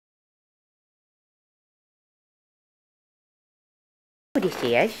what this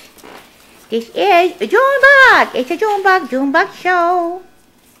is. This is a Junebug. It's a Junebug show.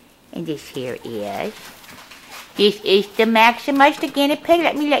 And this here is, this is the Maximus the guinea pig.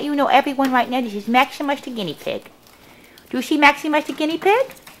 Let me let you know, everyone, right now, this is Maximus the guinea pig. Do you see Maximus the guinea pig?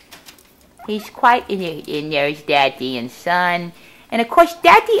 He's quite in there. And there's Daddy and Son. And of course,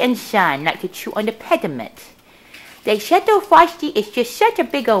 Daddy and Son like to chew on the pediment. The Chateau Frosty is just such a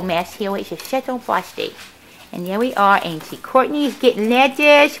big old mess here. It's a Chateau Frosty. And there we are, and see, Cortney is getting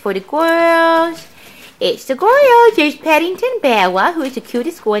lettuce for the girls. It's the girls. There's Paddington Beara, who is the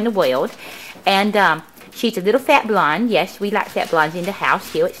cutest girl in the world. And she's a little fat blonde. Yes, we like fat blondes in the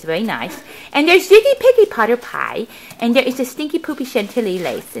house here. It's very nice. And there's Ziggy, Piggy, Potter Pie. And there is a stinky poopy Chantilly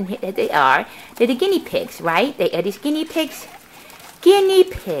lace. And here they are. They're the guinea pigs, right? They are these guinea pigs. Guinea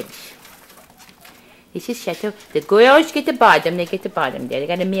pigs. This is Chateau. The girls get the bottom. They get the bottom there. They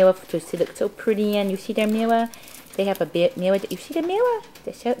got a mirror to look so pretty in. You see their mirror? They have a bit mirror. You see the mirror?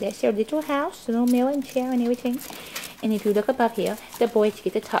 That's their little house. A little mirror and chair and everything. And if you look above here, the boys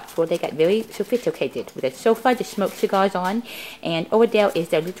get the top floor. They got very sophisticated with a sofa to smoke cigars on. And over there is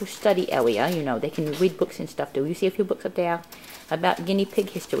their little study area. You know, they can read books and stuff too. You see a few books up there about guinea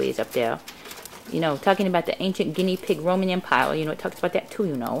pig history is up there. You know, talking about the ancient guinea pig Roman Empire. You know, it talks about that too,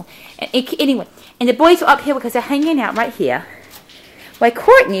 you know. And anyway, and the boys are up here because they're hanging out right here. While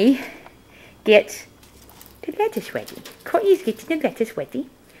Cortney gets the lettuce ready. Cortney's getting the lettuce ready.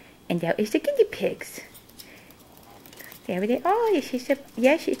 And there is the guinea pigs. There they are. Yes,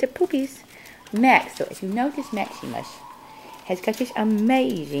 she's the poopies. Max. So if you notice, Maximus has got this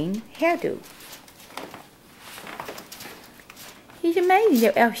amazing hairdo. He's amazing.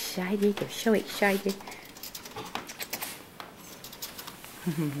 They're all excited. They're so excited.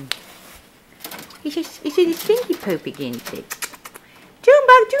 He's a stinky poopy guinea pig.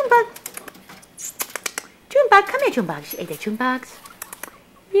 Junebug. Junebug, come here, Junebug. She ate the Junebugs.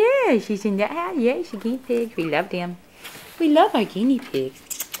 Yeah, she's in there. Yeah, she's a guinea pig. We love them. We love our guinea pigs.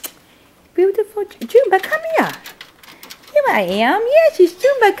 Beautiful. Junebug, come here. Here I am. Yes, it's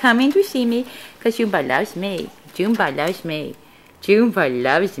Junebug coming to see me. Because Junebug loves me. Junebug loves me. Junebug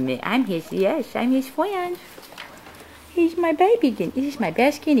loves me. I'm his friend. He's my baby. This is my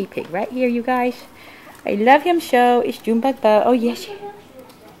best guinea pig right here, you guys. I love him so. It's Junebug. Oh, yes.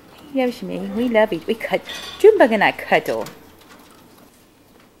 He loves me. We love it. We cut. Junebug and I cuddle.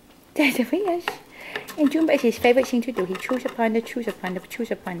 That's what he is. And Junebug is his favorite thing to do. He chews upon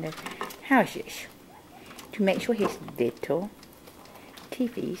the houses to make sure his little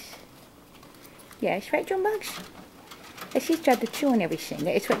teethies. Yes, right, Junebugs? It's his job to chew on everything.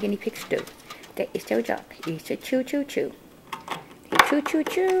 That is what guinea pigs do. That is their job. It's to chew. They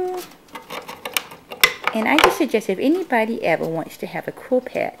chew. And I just suggest if anybody ever wants to have a cool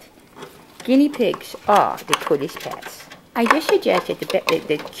pet, guinea pigs are the coolest pets. I just suggest that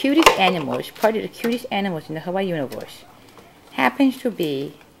the cutest animals, part of the cutest animals in the Hawaii universe, happens to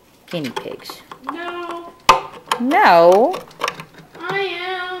be guinea pigs. No. No. I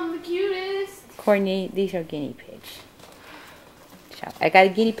am the cutest. Cortney, these are guinea pigs. I got a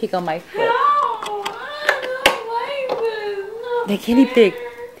guinea pig on my foot. No, I don't like this. No, the guinea pig.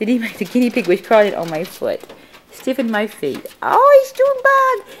 The guinea pig was crawling on my foot. Stiffened my feet. Oh, he's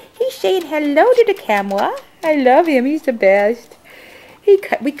Junebug. He's saying hello to the camera. I love him. He's the best.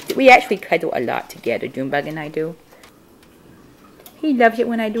 We actually cuddle a lot together, Junebug and I do. He loves it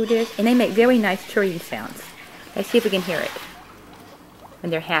when I do this. And they make very nice chirping sounds. Let's see if we can hear it.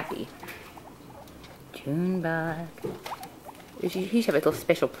 When they're happy. Junebug. He's have a little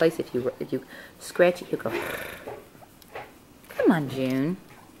special place if you scratch it, he'll go. Come on, June.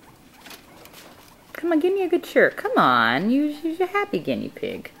 Come on, give me a good chirp. Come on, you're a happy guinea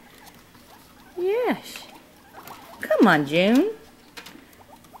pig. Yes. Come on, June.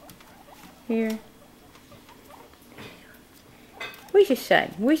 Here. Where's your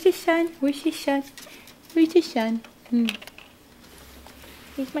son? Where's the sun? Where's the sun? Where's the sun?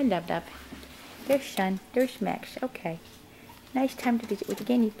 Here's my love. There's Son. There's Max. Okay. Nice time to visit with the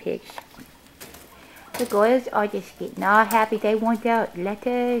guinea pigs. The girls are just getting all happy. They want out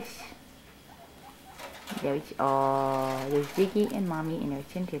lettuce. There's Ziggy and Mommy and there's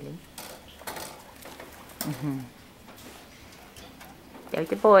Chantilly. There's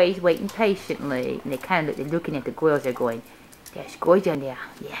the boys waiting patiently. And they're looking at the girls. They're going, there's girls down there.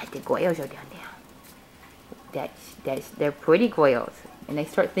 Yeah, the girls are down there. They're pretty girls. And they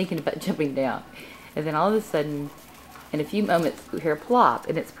start thinking about jumping down. And then all of a sudden, in a few moments, we hear plop,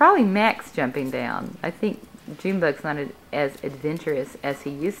 and it's probably Max jumping down. I think Junebug's not as adventurous as he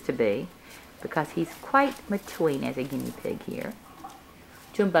used to be, because he's quite maturing as a guinea pig here.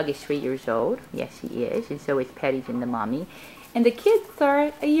 Junebug is 3 years old. Yes, he is, and so is Paddington the mommy. And the kids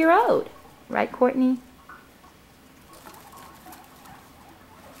are a year old. Right, Courtney?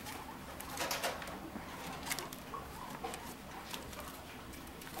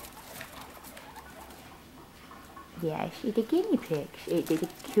 Yeah, she the guinea pig. She ate the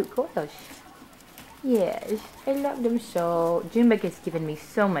cute girls. Yes, I love them so. Junebug has given me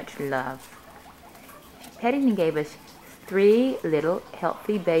so much love. Paddington gave us 3 little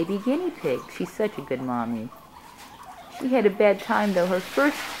healthy baby guinea pigs. She's such a good mommy. She had a bad time though. Her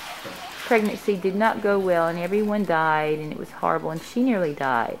first pregnancy did not go well and everyone died and it was horrible and she nearly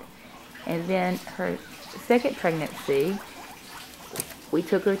died. And then her second pregnancy, we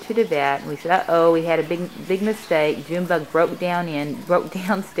took her to the vet and we said, uh-oh, we had a big mistake. Junebug broke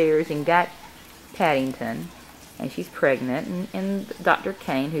downstairs and got Paddington, and she's pregnant. And Dr.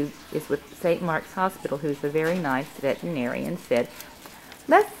 Kane, who is with St. Mark's Hospital, who's a very nice veterinarian, said,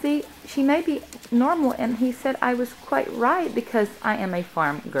 let's see, she may be normal. And he said, I was quite right because I am a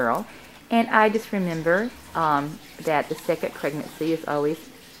farm girl. And I just remember that the second pregnancy is always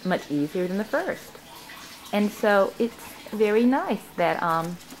much easier than the first. And so it's very nice that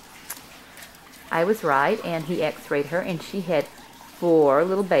I was right, and he x-rayed her, and she had 4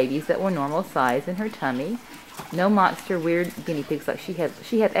 little babies that were normal size in her tummy. No monster weird guinea pigs like she had.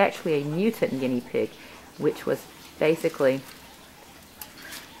 She had actually a mutant guinea pig, which was basically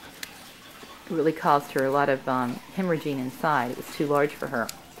really caused her a lot of hemorrhaging inside. It was too large for her.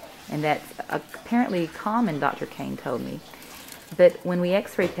 And that's apparently common, Dr. Kane told me. But when we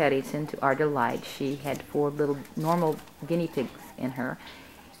x-rayed Paddington, to our delight, she had 4 little normal guinea pigs in her.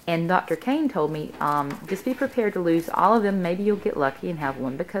 And Dr. Kane told me, just be prepared to lose all of them. Maybe you'll get lucky and have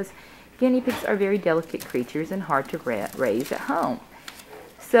one, because guinea pigs are very delicate creatures and hard to raise at home.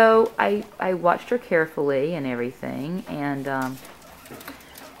 So I watched her carefully and everything. And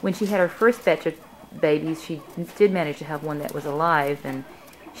when she had her first batch of babies, she did manage to have one that was alive. And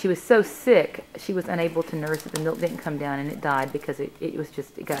she was so sick, she was unable to nurse it. The milk didn't come down, and it died because it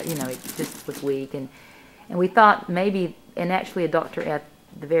just was weak. And we thought maybe, and actually a doctor at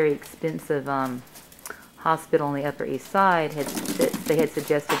the very expensive hospital on the Upper East Side had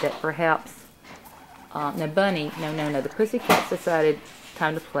suggested that perhaps the pussycats decided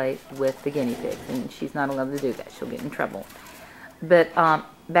time to play with the guinea pigs, and she's not allowed to do that. She'll get in trouble. But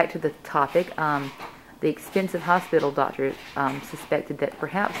back to the topic. The expensive hospital doctor suspected that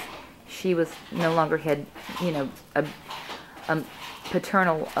perhaps she was no longer had, a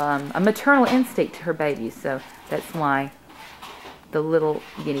maternal instinct to her babies. So that's why the little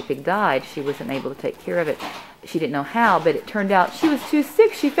guinea pig died. She wasn't able to take care of it. She didn't know how, but it turned out she was too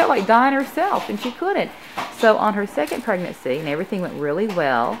sick. She felt like dying herself, and she couldn't. So on her second pregnancy, and everything went really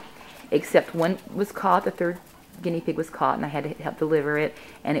well, except one was caught, the third guinea pig was caught, and I had to help deliver it,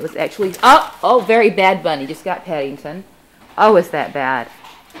 and it was actually, very bad. Bunny just got Paddington. Oh, is that bad?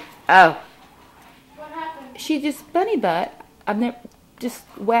 Oh. What happened? She just, Bunny butt, I've never, just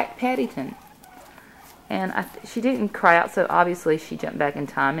whacked Paddington. And she didn't cry out, so obviously she jumped back in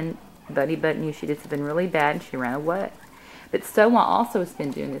time, and Bunny butt knew she did something really bad, and she ran away. But Stonewall also has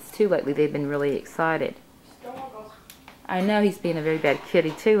been doing this too lately. They've been really excited. I know he's being a very bad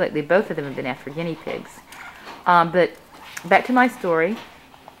kitty too lately. Both of them have been after guinea pigs. But back to my story.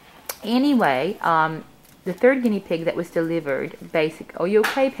 Anyway, the third guinea pig that was delivered, oh, you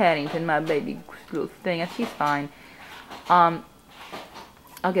okay, Paddington, my baby little thing? She's fine.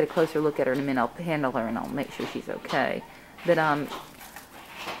 I'll get a closer look at her in a minute. I'll handle her and I'll make sure she's okay. But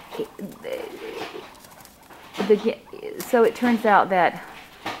so it turns out that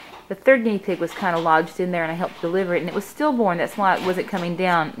the third guinea pig was kind of lodged in there, and I helped deliver it, and it was stillborn. That's why it wasn't coming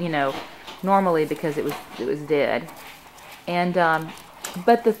down, normally, because it was dead. And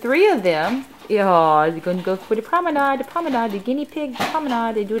but the 3 of them, they're going to go for the promenade, the guinea pig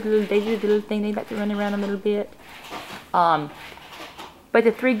promenade. They do the little thing. They like to run around a little bit. But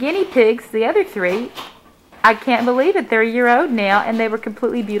the 3 guinea pigs, the other 3, I can't believe it. They're a year old now, and they were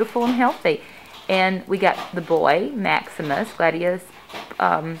completely beautiful and healthy. And we got the boy, Maximus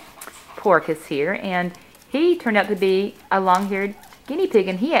Porkus here, and he turned out to be a long-haired guinea pig,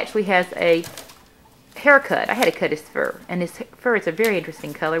 and he actually has a haircut. I had to cut his fur, and his fur is a very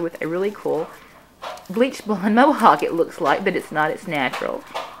interesting color with a really cool bleached blonde mohawk, it looks like, but it's not. It's natural.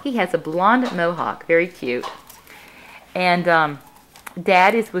 He has a blonde mohawk, very cute. And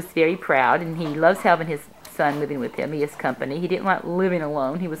Dad was very proud, and he loves having his son living with him. He has company. He didn't like living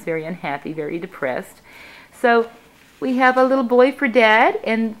alone. He was very unhappy, very depressed. So we have a little boy for Dad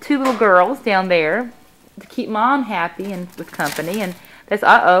and 2 little girls down there to keep Mom happy and with company. And that's,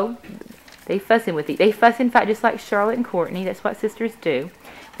 they fussing with they fuss and fight just like Charlotte and Cortney. That's what sisters do.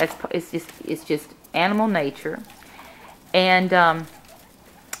 It's just animal nature. And,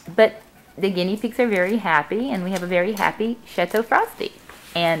 but the guinea pigs are very happy, and we have a very happy Chateau Frosty.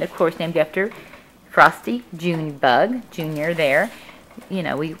 And, of course, named after Frosty Junebug, Junior there. You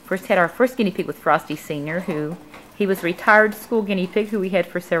know, we first had our first guinea pig with Frosty Sr., he was a retired school guinea pig who we had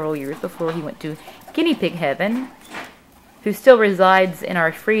for several years before he went to guinea pig heaven, who still resides in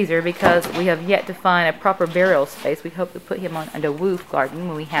our freezer because we have yet to find a proper burial space. We hope to put him on a roof garden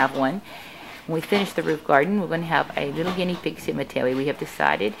when we have one. When we finish the roof garden, we're going to have a little guinea pig cemetery, we have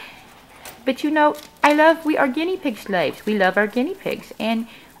decided. But you know, we are guinea pig slaves. We love our guinea pigs, and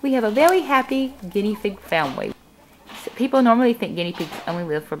we have a very happy guinea pig family. So people normally think guinea pigs only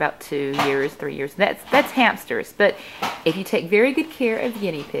live for about 2 years, 3 years. That's hamsters. But if you take very good care of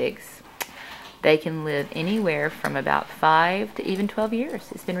guinea pigs, they can live anywhere from about 5 to even 12 years.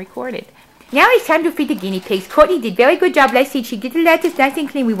 It's been recorded. Now it's time to feed the guinea pigs. Cortney did very good job last week. She did the lettuce nice and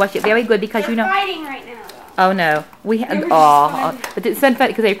clean. We washed it very good because, They're you know. fighting right now, though. Oh no, we have. But it's so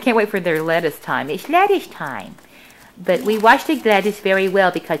funny because they can't wait for their lettuce time. It's lettuce time. But we washed the lettuce very well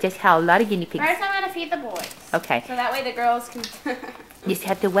because that's how a lot of guinea pigs. First, I'm gonna feed the boys. Okay. So that way the girls can. Just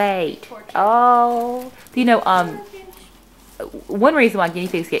have to wait. Oh, you know, one reason why guinea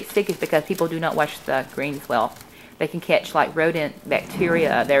pigs get sick is because people do not wash the greens well. They can catch like rodent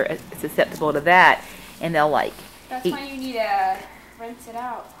bacteria. They're susceptible to that, and they'll like. That's why you need to rinse it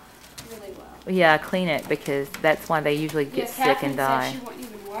out really well. Yeah, clean it because that's why they usually get sick and die. Said she wouldn't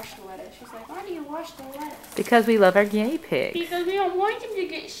even wash the lettuce. She's like, why do you wash the lettuce? Because we love our guinea pigs. Because we don't want them to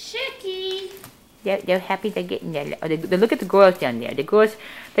get sicky. They're happy they're getting there. They look at the girls down there. The girls,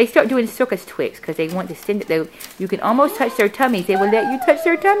 they start doing circus tricks because they want to send it. You can almost touch their tummies. They will let you touch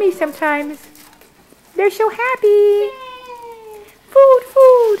their tummies sometimes. They're so happy. Yay.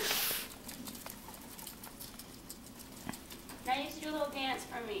 Food. Now you do a little dance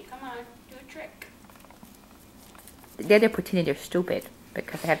for me. Come on, do a trick. They're pretending they're stupid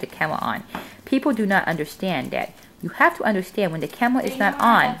because they have the camera on. People do not understand that. You have to understand when the camera is not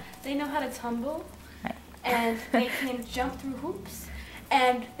on. They know how to tumble, right. And they can jump through hoops,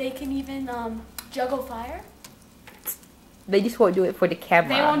 and they can even juggle fire. They just won't do it for the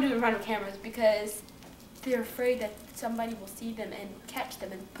camera. They won't do it in front of cameras because they're afraid that somebody will see them and catch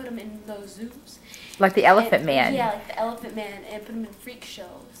them and put them in those zoos. Like the Elephant Man. Yeah, like the Elephant Man, and put them in freak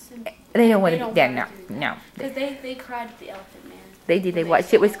shows. And they don't want to do that. No. Because they cried at the Elephant Man. They did. They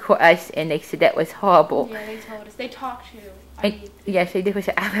watched it with us, and they said that was horrible. Yeah, they told us. They talked to. Yes, they did.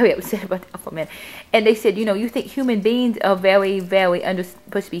 I'm very upset about the Elephant Man. And they said, you know, you think human beings are very, very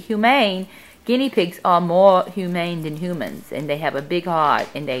supposed to be humane. Guinea pigs are more humane than humans, and they have a big heart,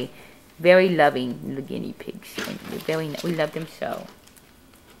 and they very loving little guinea pigs. And we love them so.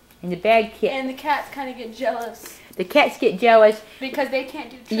 And the bad cat. And the cats kind of get jealous. The cats get jealous because they can't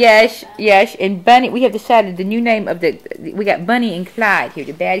do tricks. Yes. And Bunny, we have decided the new name of we got Bunny and Clyde here,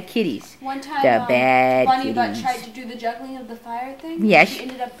 the bad kitties. One time, the bad Bunny kitties. tried to do the juggling of the fire thing. Yes. She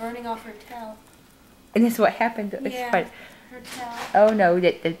ended up burning off her tail. And that's what happened. Yeah, her tail. Oh no,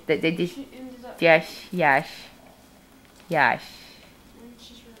 they just. Yes. And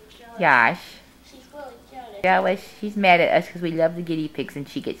she's really jealous. Yes. She's really jealous. Jealous. She's mad at us because we love the guinea pigs, and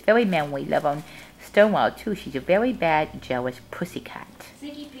she gets very mad when we love on Stonewall too. She's a very bad, jealous pussycat.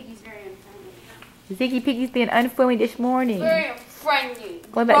 Ziggy Piggy's very unfriendly. Ziggy Piggy's being unfriendly this morning. Very unfriendly.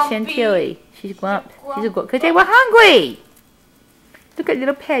 What about Chantilly? She's grump. She's a grump because they were hungry. Look at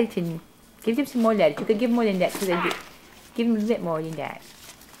little Paddington. Give them some more lettuce. You could give more than that because they give them a bit more than that.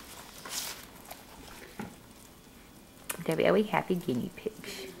 They're very happy guinea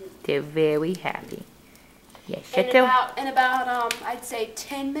pigs. They're very happy. Yes. In about I'd say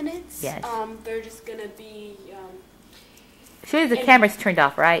 10 minutes. Yes. They're just gonna be. As soon as the camera's turned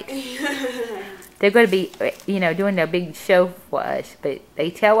off, right? They're going to be, you know, doing their big show for us. But they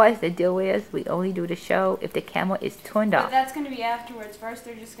tell us the deal is we only do the show if the camera is turned off. But that's going to be afterwards. First,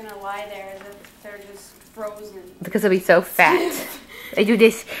 they're just going to lie there as if they're just frozen. Because they'll be so fat. They do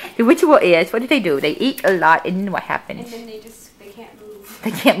this. The ritual is, what do? They eat a lot, and then what happens? And then they can't move.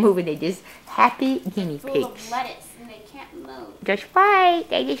 They can't move, and they just happy guinea pigs. Full of lettuce, and they can't move. Just right.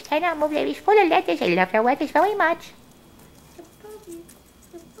 They just cannot move. They're just full of lettuce. They love their lettuce very much.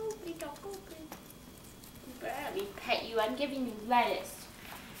 Let me pet you. I'm giving you lettuce.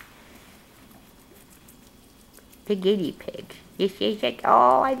 The guinea pig. This is it.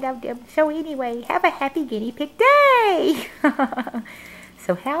 Oh, I love them. So anyway, have a happy guinea pig day.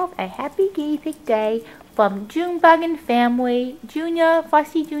 So have a happy guinea pig day from Junebug and family. Junior,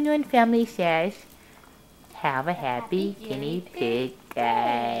 Frosty Junior and family says, have a happy guinea pig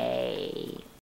day.